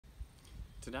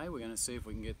Today we're going to see if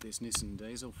we can get this Nissan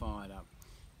diesel fired up.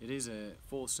 It is a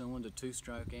 4-cylinder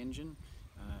 2-stroke engine.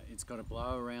 It's got a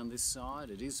blow around this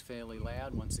side. It is fairly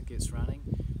loud once it gets running.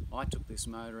 I took this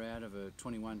motor out of a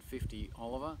 2150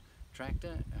 Oliver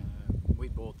tractor. We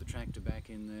bought the tractor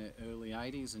back in the early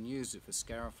 80s and used it for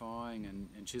scarifying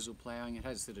and chisel ploughing. It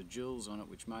has a set of jewels on it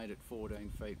which made it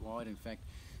 14 feet wide. In fact,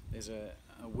 there's a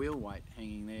wheel weight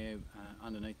hanging there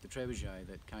underneath the trebuchet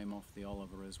that came off the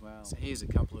Oliver as well. So here's a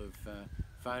couple of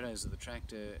photos of the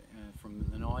tractor from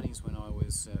the 90s when I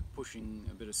was pushing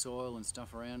a bit of soil and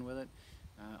stuff around with it.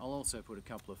 I'll also put a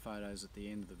couple of photos at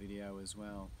the end of the video as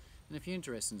well. And if you're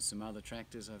interested in some other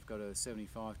tractors, I've got a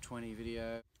 7520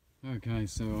 video. Okay,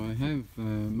 so I have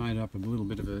made up a little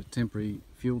bit of a temporary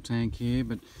fuel tank here,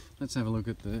 but let's have a look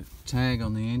at the tag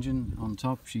on the engine. On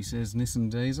top she says Nissan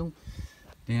diesel.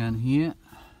 Down here,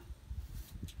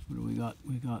 what do we got?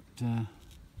 We got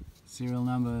serial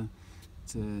number,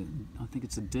 I think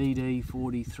it's a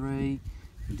DD43.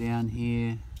 Down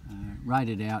here,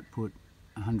 rated output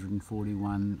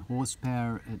 141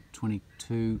 horsepower at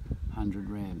 2200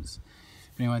 revs.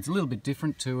 But anyway, it's a little bit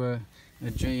different to a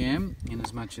GM in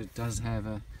as much it does have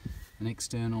an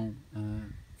external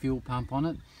fuel pump on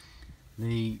it.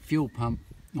 The fuel pump,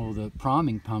 or the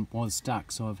priming pump, was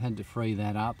stuck, so I've had to free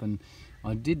that up, and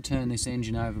I did turn this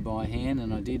engine over by hand,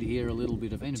 and I did hear a little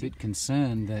bit of it. I'm a bit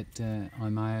concerned that I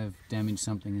may have damaged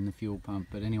something in the fuel pump,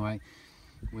 but anyway,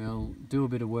 we'll do a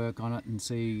bit of work on it and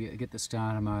see, get the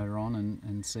starter motor on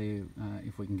and see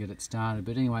if we can get it started.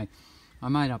 But anyway, I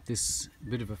made up this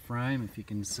bit of a frame, if you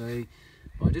can see.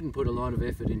 I didn't put a lot of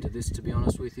effort into this, to be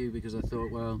honest with you, because I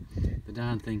thought, well, the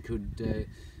darn thing could, it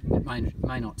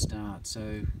may not start,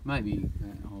 so maybe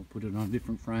I'll put it on a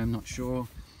different frame, not sure.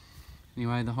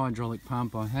 Anyway, the hydraulic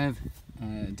pump, I have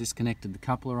disconnected the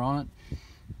coupler on it.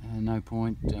 No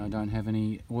point, I don't have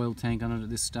any oil tank on it at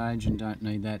this stage and don't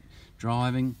need that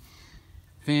driving.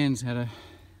 Fans had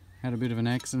a bit of an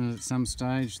accident at some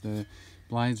stage. The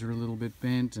blades are a little bit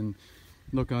bent, and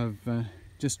look, I've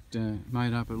just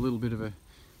made up a little bit of a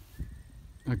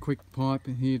quick pipe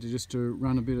here to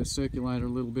run a bit of circulate a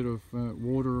little bit of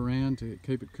water around to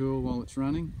keep it cool while it's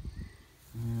running.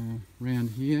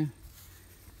 Around here,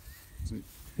 so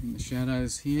in the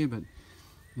shadows here, but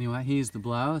anyway, here's the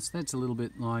blower. So that's a little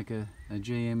bit like a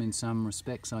GM in some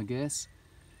respects, I guess.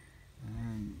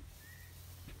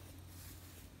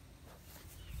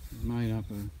 Made up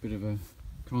a bit of a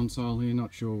console here,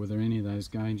 not sure whether any of those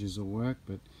gauges will work,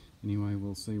 but anyway,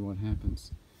 we'll see what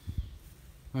happens.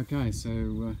 Okay,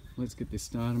 so let's get this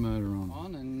starter motor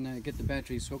on and get the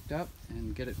batteries hooked up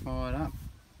and get it fired up.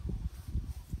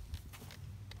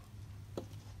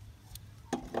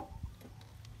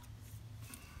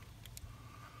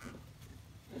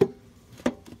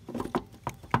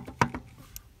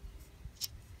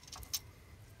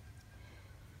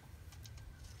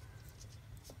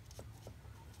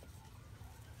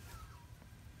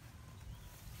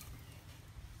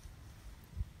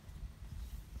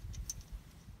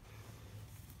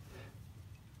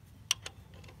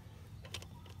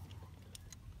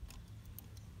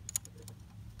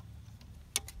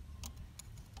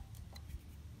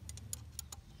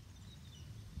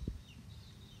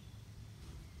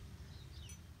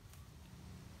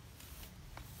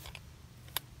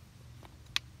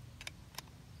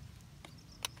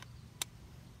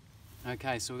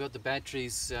 Okay, so we've got the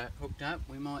batteries hooked up.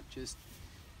 We might just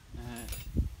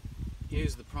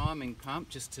use the priming pump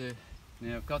just to,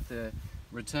 now I've got the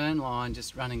return line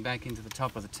just running back into the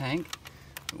top of the tank.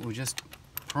 But we'll just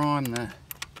prime the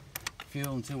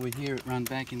fuel until we hear it run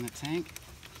back in the tank.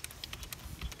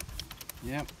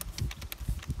 Yep.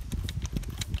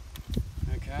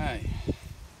 Okay.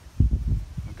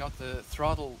 I've got the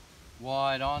throttle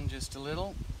wide on just a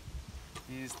little.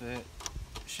 Here's the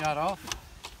shut off.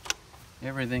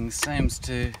 Everything seems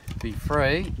to be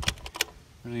free.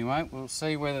 Anyway, we'll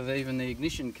see whether even the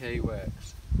ignition key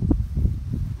works.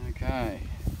 Okay.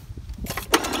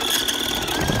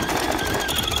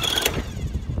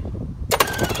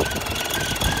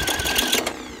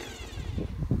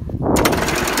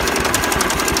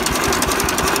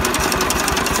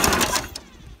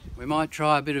 We might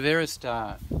try a bit of error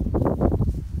start.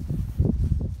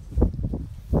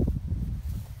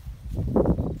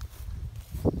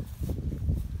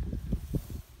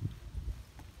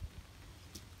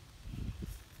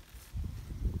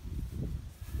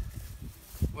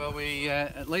 Well,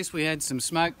 at least we had some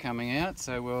smoke coming out,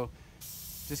 so we'll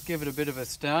just give it a bit of a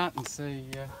start and see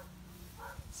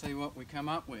what we come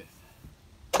up with.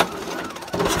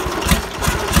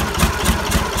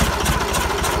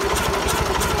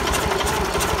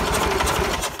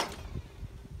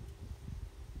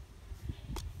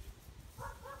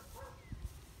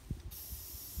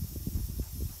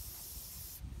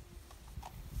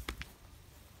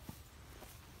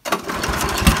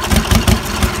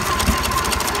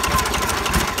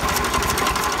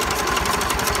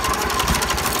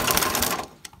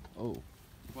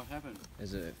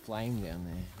 There's a flame down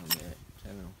there on the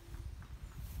terminal.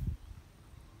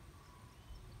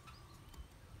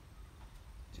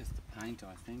 Just the paint,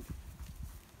 I think.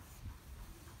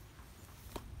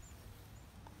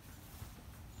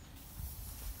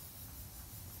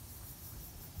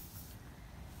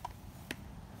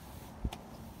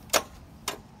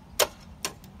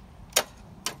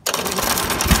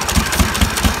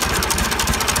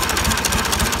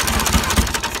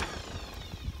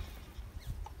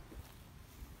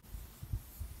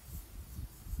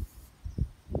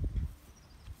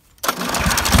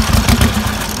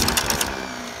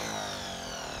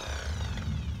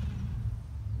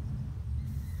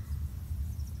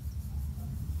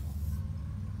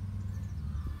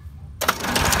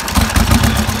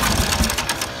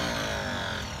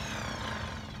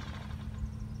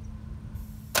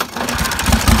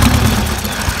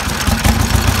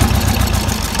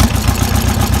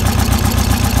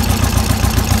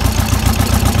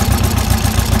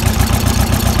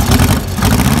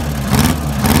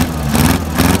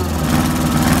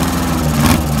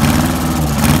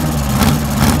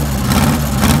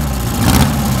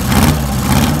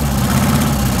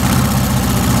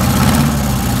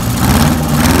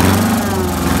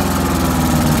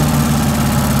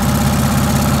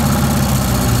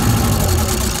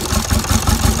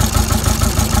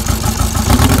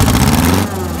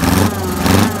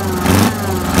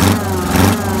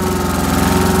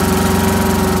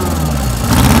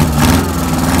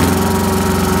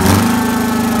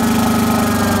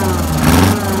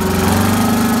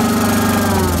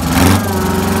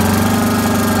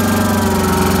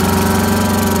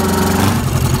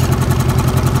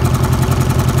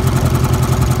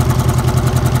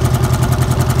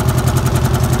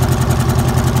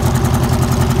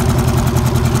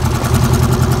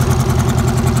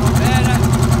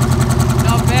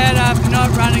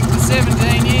 Running for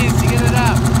 17 years to get it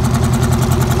up.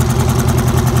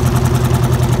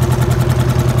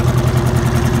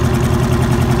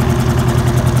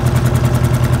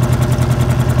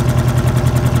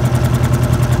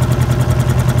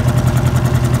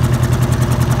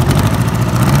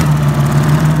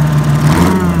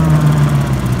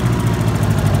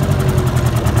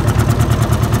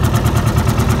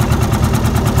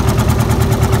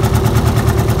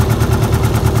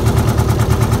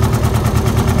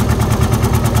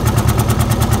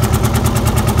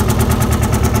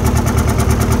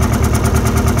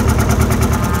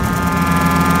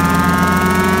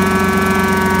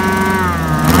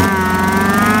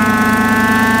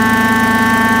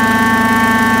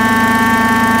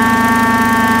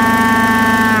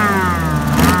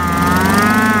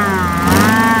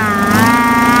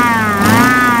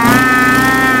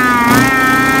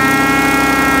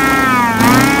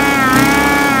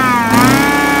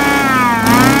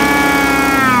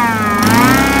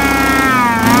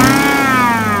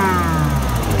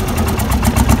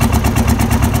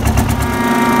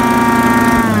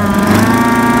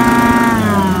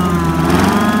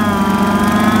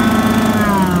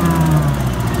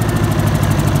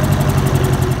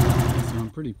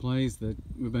 Pretty pleased that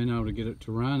we've been able to get it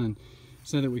to run, and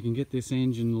so that we can get this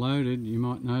engine loaded, you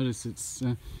might notice it's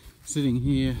sitting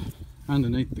here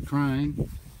underneath the crane.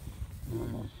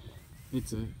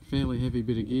 It's a fairly heavy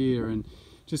bit of gear, and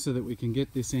just so that we can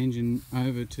get this engine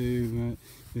over to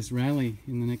this rally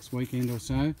in the next weekend or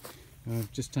so,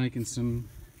 I've just taken some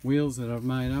wheels that I've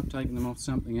made up, taken them off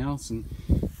something else, and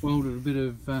welded a bit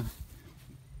of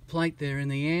plate there in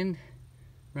the end,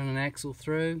 run an axle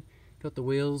through, got the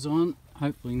wheels on.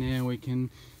 Hopefully now we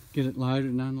can get it loaded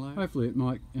and unloaded. Hopefully it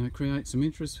might create some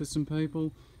interest for some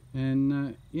people,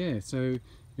 and yeah, so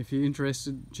if you're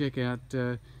interested, check out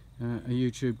a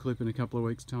YouTube clip in a couple of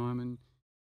weeks' time. And